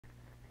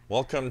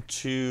Welcome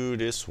to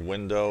this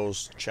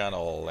Windows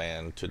channel,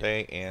 and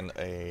today in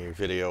a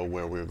video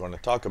where we're going to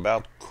talk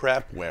about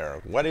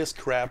crapware. What is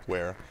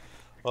crapware?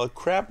 Well,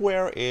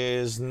 crapware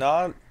is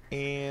not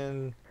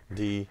in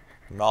the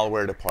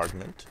malware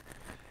department.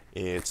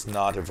 It's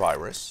not a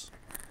virus,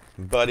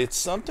 but it's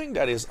something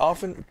that is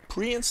often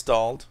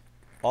pre-installed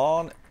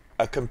on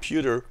a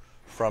computer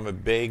from a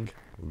big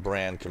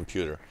brand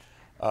computer.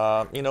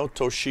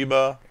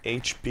 Toshiba,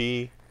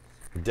 HP,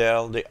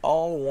 Dell, they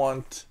all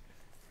want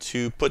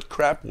to put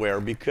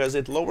crapware because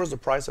it lowers the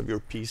price of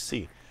your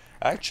PC.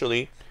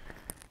 Actually,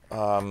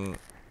 one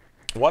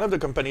of the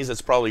companies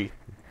that's probably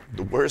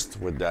the worst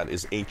with that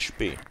is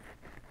HP.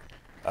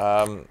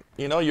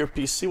 Your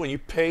PC, when you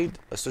paid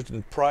a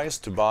certain price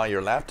to buy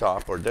your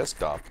laptop or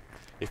desktop,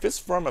 if it's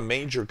from a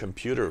major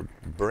computer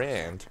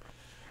brand,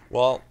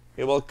 well,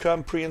 it will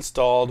come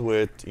pre-installed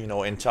with,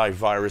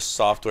 antivirus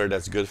software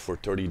that's good for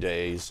 30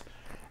 days,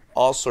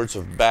 all sorts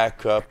of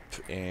backup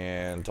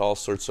and all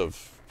sorts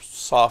of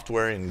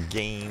software and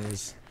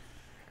games.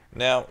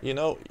 Now,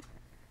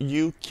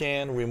 you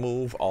can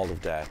remove all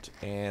of that,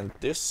 and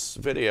this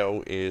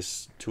video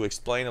is to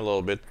explain a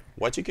little bit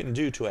what you can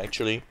do to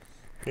actually,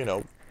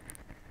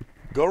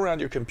 go around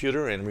your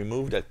computer and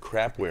remove that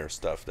crapware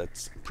stuff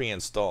that's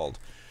pre-installed.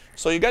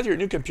 So you got your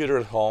new computer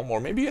at home,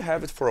 or maybe you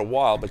have it for a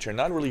while, but you're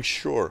not really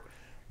sure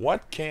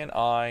what can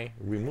I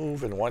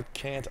remove and what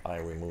can't I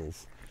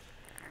remove.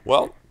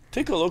 Well,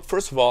 take a look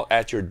first of all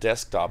at your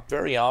desktop.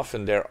 Very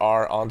often there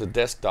are on the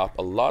desktop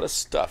a lot of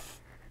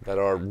stuff that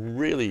are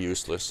really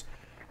useless.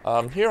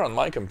 Here on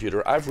my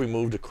computer, I've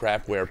removed the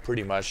crapware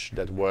pretty much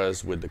that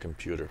was with the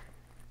computer.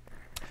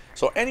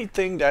 So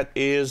anything that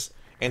is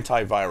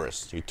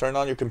antivirus, you turn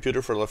on your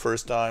computer for the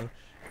first time,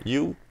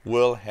 you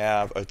will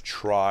have a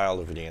trial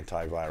of the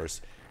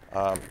antivirus.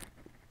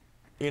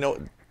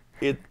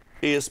 It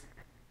is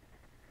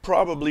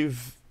probably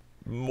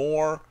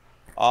more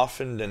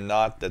often than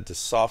not that the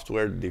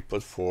software they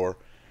put for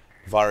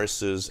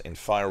viruses and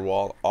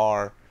firewall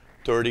are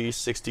 30,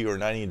 60 or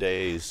 90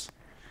 days,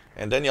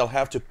 and then you'll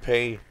have to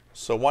pay.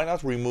 So why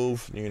not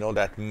remove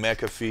that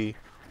McAfee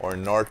or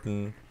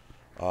Norton,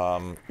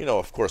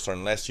 of course,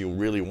 unless you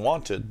really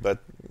want it, but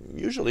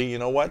usually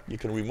you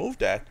can remove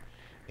that,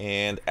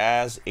 and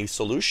as a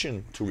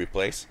solution to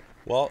replace,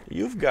 well,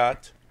 you've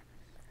got,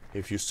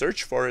 if you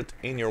search for it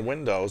in your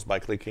Windows by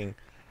clicking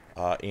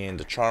in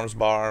the charms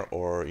bar,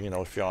 or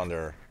if you're on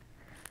their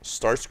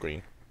start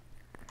screen,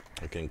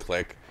 you can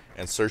click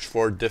and search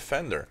for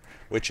Defender,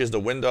 which is the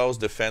Windows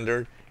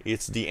Defender.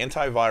 It's the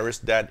antivirus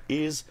that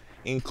is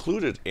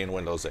included in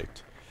Windows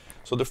 8.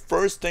 So the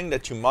first thing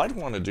that you might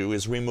want to do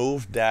is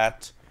remove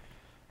that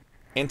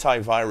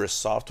antivirus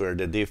software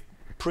that they've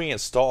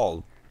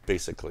pre-installed,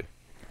 basically.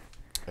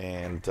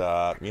 And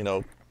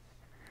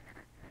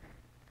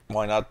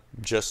why not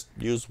just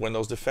use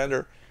Windows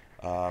Defender?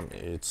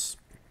 It's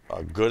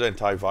a good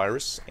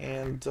antivirus,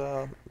 and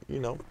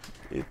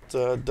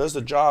it does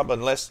the job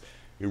unless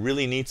you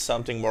really need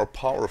something more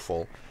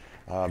powerful,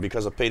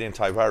 because a paid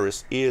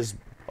antivirus is,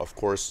 of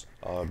course,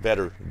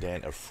 better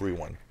than a free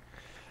one.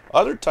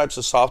 Other types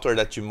of software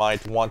that you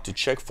might want to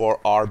check for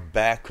are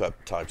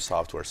backup type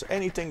software. So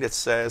anything that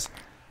says,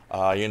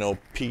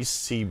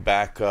 PC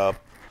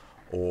backup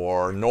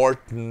or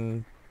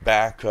Norton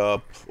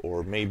backup,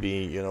 or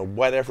maybe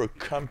whatever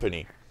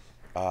company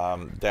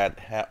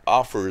that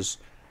offers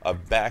a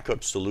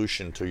backup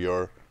solution to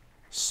your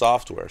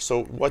software.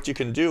 So what you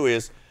can do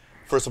is,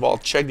 first of all,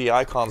 check the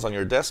icons on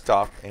your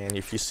desktop, and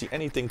if you see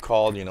anything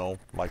called,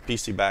 my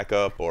PC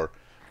backup or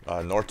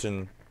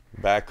Norton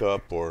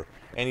backup or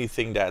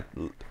anything that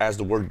has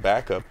the word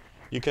backup,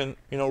 you can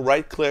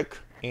right click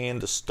in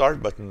the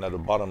start button at the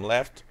bottom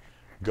left,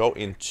 go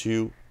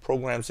into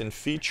programs and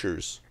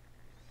features.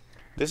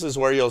 This is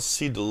where you'll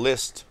see the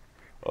list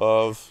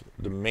of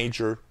the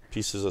major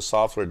pieces of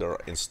software that are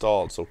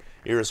installed. So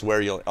here is where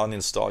you'll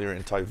uninstall your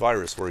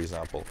antivirus, for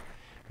example.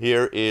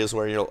 Here is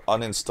where you'll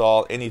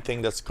uninstall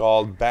anything that's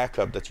called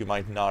backup that you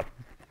might not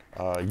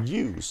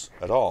use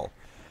at all.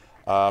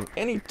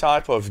 Any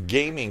type of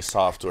gaming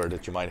software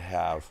that you might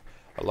have.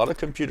 A lot of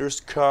computers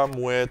come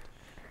with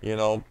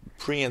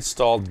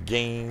pre-installed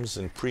games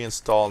and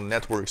pre-installed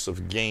networks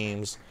of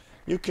games.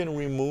 You can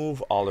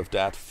remove all of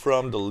that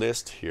from the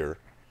list here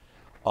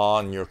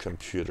on your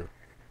computer.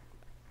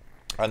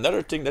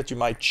 Another thing that you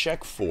might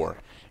check for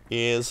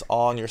is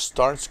on your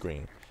start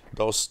screen.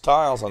 Those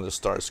tiles on the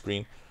start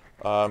screen,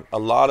 a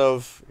lot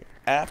of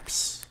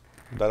apps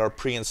that are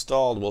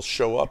pre-installed will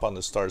show up on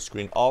the start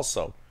screen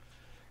also.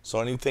 So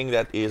anything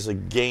that is a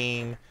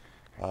game,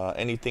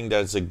 anything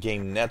that is a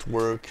game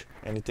network,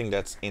 anything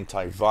that's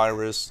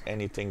antivirus,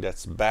 anything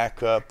that's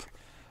backup,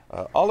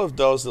 all of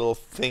those little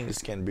things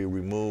can be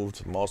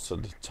removed most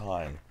of the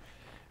time.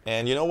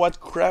 And you know what?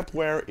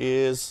 Crapware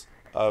is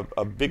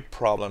a big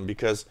problem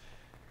because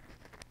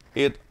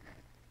it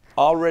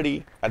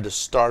already at the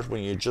start,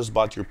 when you just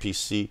bought your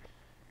PC,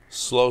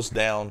 slows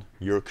down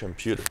your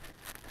computer.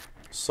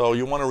 So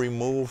you want to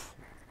remove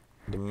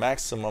the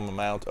maximum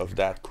amount of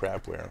that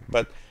crapware.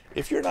 But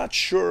if you're not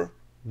sure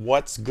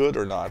what's good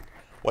or not,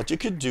 what you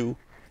could do,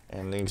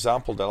 and the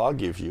example that I'll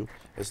give you,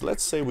 is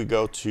let's say we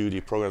go to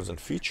the programs and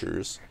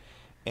features,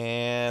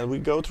 and we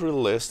go through the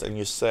list, and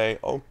you say,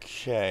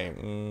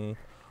 okay,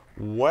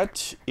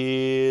 what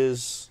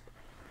is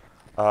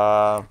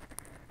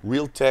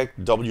Realtek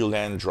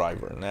WLAN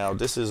driver? Now,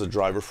 this is a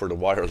driver for the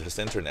wireless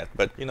internet,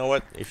 but you know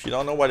what? If you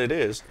don't know what it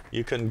is,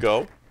 you can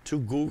go to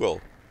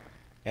Google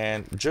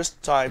and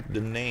just type the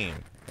name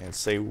and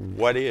say,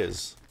 what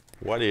is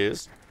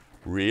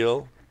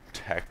Realtek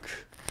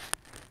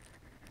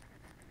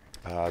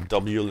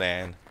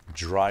WLAN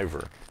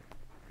driver?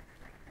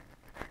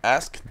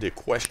 Ask the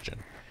question,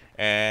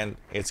 and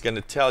it's going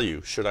to tell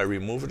you, should I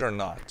remove it or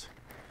not?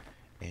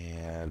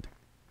 And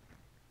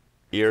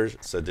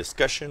here's a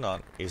discussion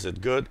on, is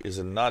it good, is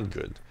it not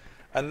good?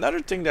 Another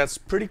thing that's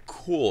pretty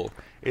cool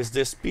is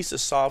this piece of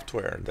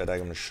software that I'm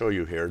going to show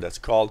you here that's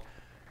called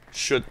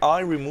Should I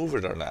Remove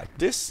It or Not?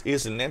 This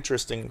is an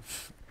interesting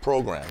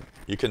program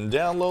you can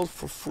download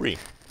for free,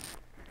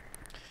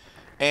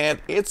 and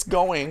it's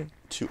going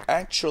to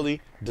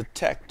actually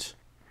detect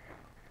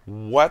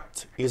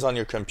what is on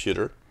your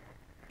computer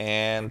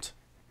and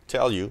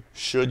tell you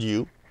should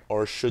you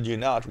or should you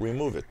not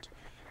remove it.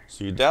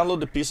 So you download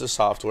the piece of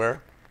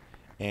software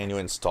and you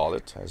install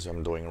it, as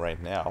I'm doing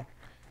right now.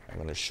 I'm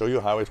going to show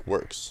you how it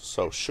works.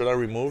 So should I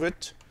remove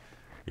it?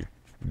 You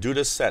do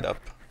the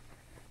setup,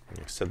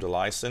 you accept the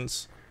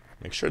license,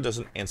 make sure it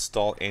doesn't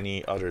install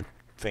any other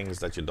things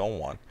that you don't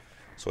want.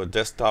 So a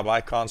desktop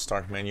icon,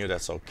 start menu,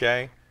 that's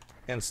okay,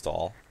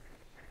 install.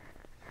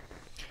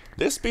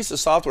 This piece of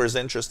software is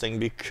interesting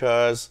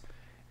because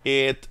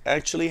it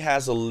actually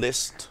has a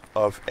list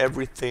of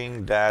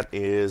everything that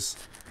is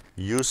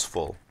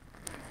useful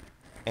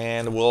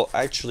and will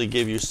actually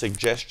give you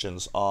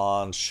suggestions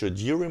on should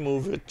you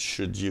remove it,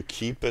 should you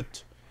keep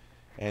it,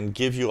 and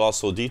give you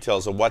also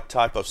details of what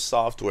type of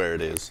software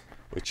it is,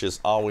 which is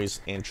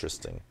always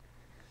interesting.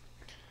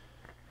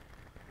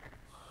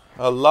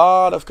 A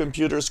lot of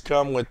computers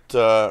come with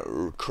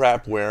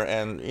crapware,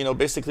 and you know,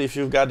 basically if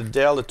you've got a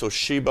Dell, a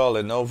Toshiba,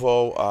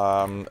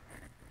 Lenovo,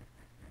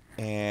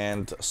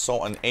 and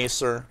so an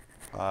Acer,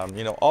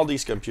 you know, all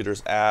these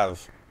computers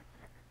have,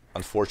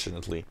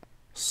 unfortunately,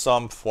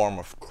 some form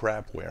of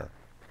crapware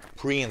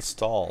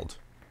pre-installed,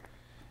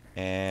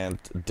 and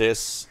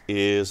this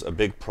is a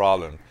big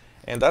problem.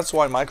 And that's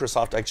why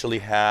Microsoft actually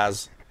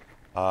has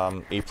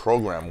a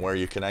program where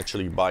you can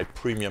actually buy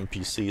premium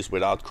PCs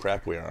without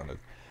crapware on it.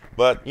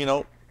 But you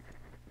know,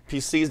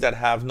 PCs that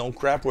have no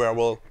crapware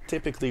will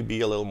typically be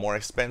a little more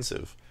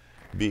expensive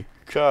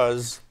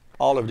because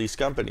all of these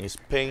companies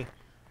pay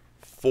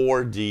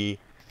for the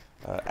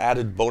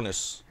added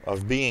bonus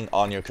of being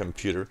on your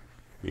computer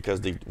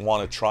because they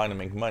want to try to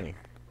make money.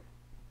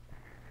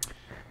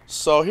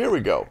 So here we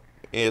go.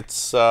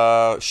 It's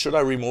should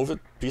I remove it?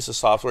 Piece of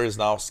software is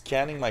now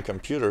scanning my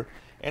computer,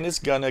 and it's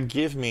gonna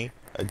give me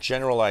a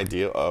general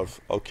idea of,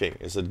 okay,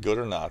 is it good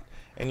or not?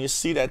 And you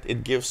see that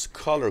it gives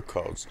color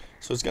codes.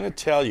 So it's gonna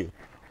tell you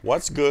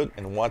what's good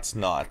and what's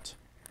not,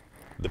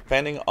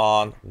 depending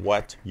on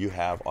what you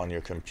have on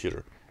your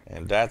computer.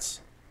 And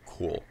that's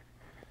cool.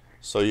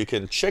 So you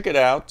can check it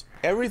out.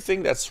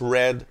 Everything that's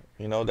red,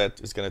 you know,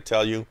 that is gonna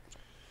tell you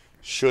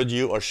should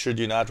you or should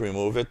you not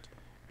remove it,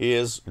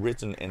 is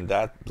written in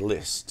that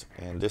list,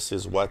 and this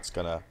is what's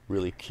gonna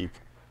really keep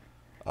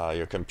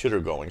your computer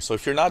going. So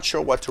if you're not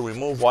sure what to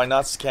remove, why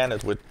not scan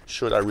it with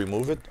should I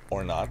remove it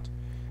or not,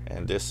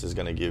 and this is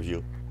gonna give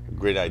you a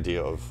great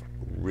idea of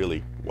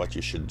really what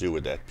you should do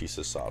with that piece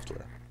of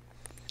software.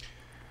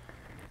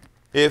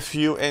 If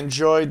you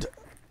enjoyed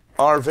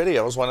our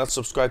videos, why not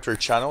subscribe to our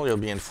channel? You'll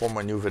be informed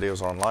when new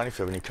videos are online. If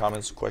you have any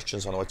comments,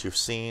 questions on what you've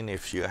seen,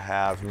 if you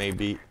have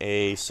maybe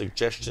a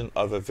suggestion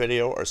of a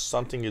video or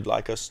something you'd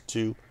like us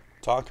to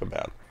talk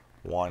about,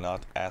 why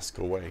not ask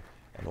away,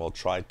 and we'll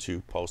try to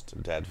post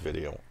that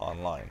video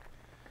online.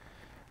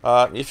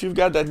 If you've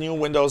got that new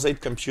Windows 8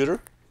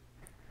 computer,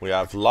 we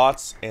have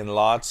lots and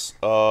lots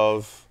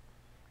of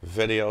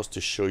videos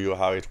to show you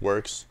how it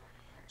works,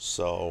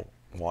 so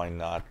why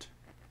not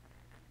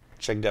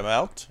check them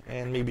out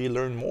and maybe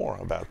learn more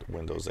about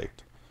Windows 8.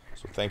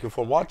 So thank you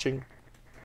for watching.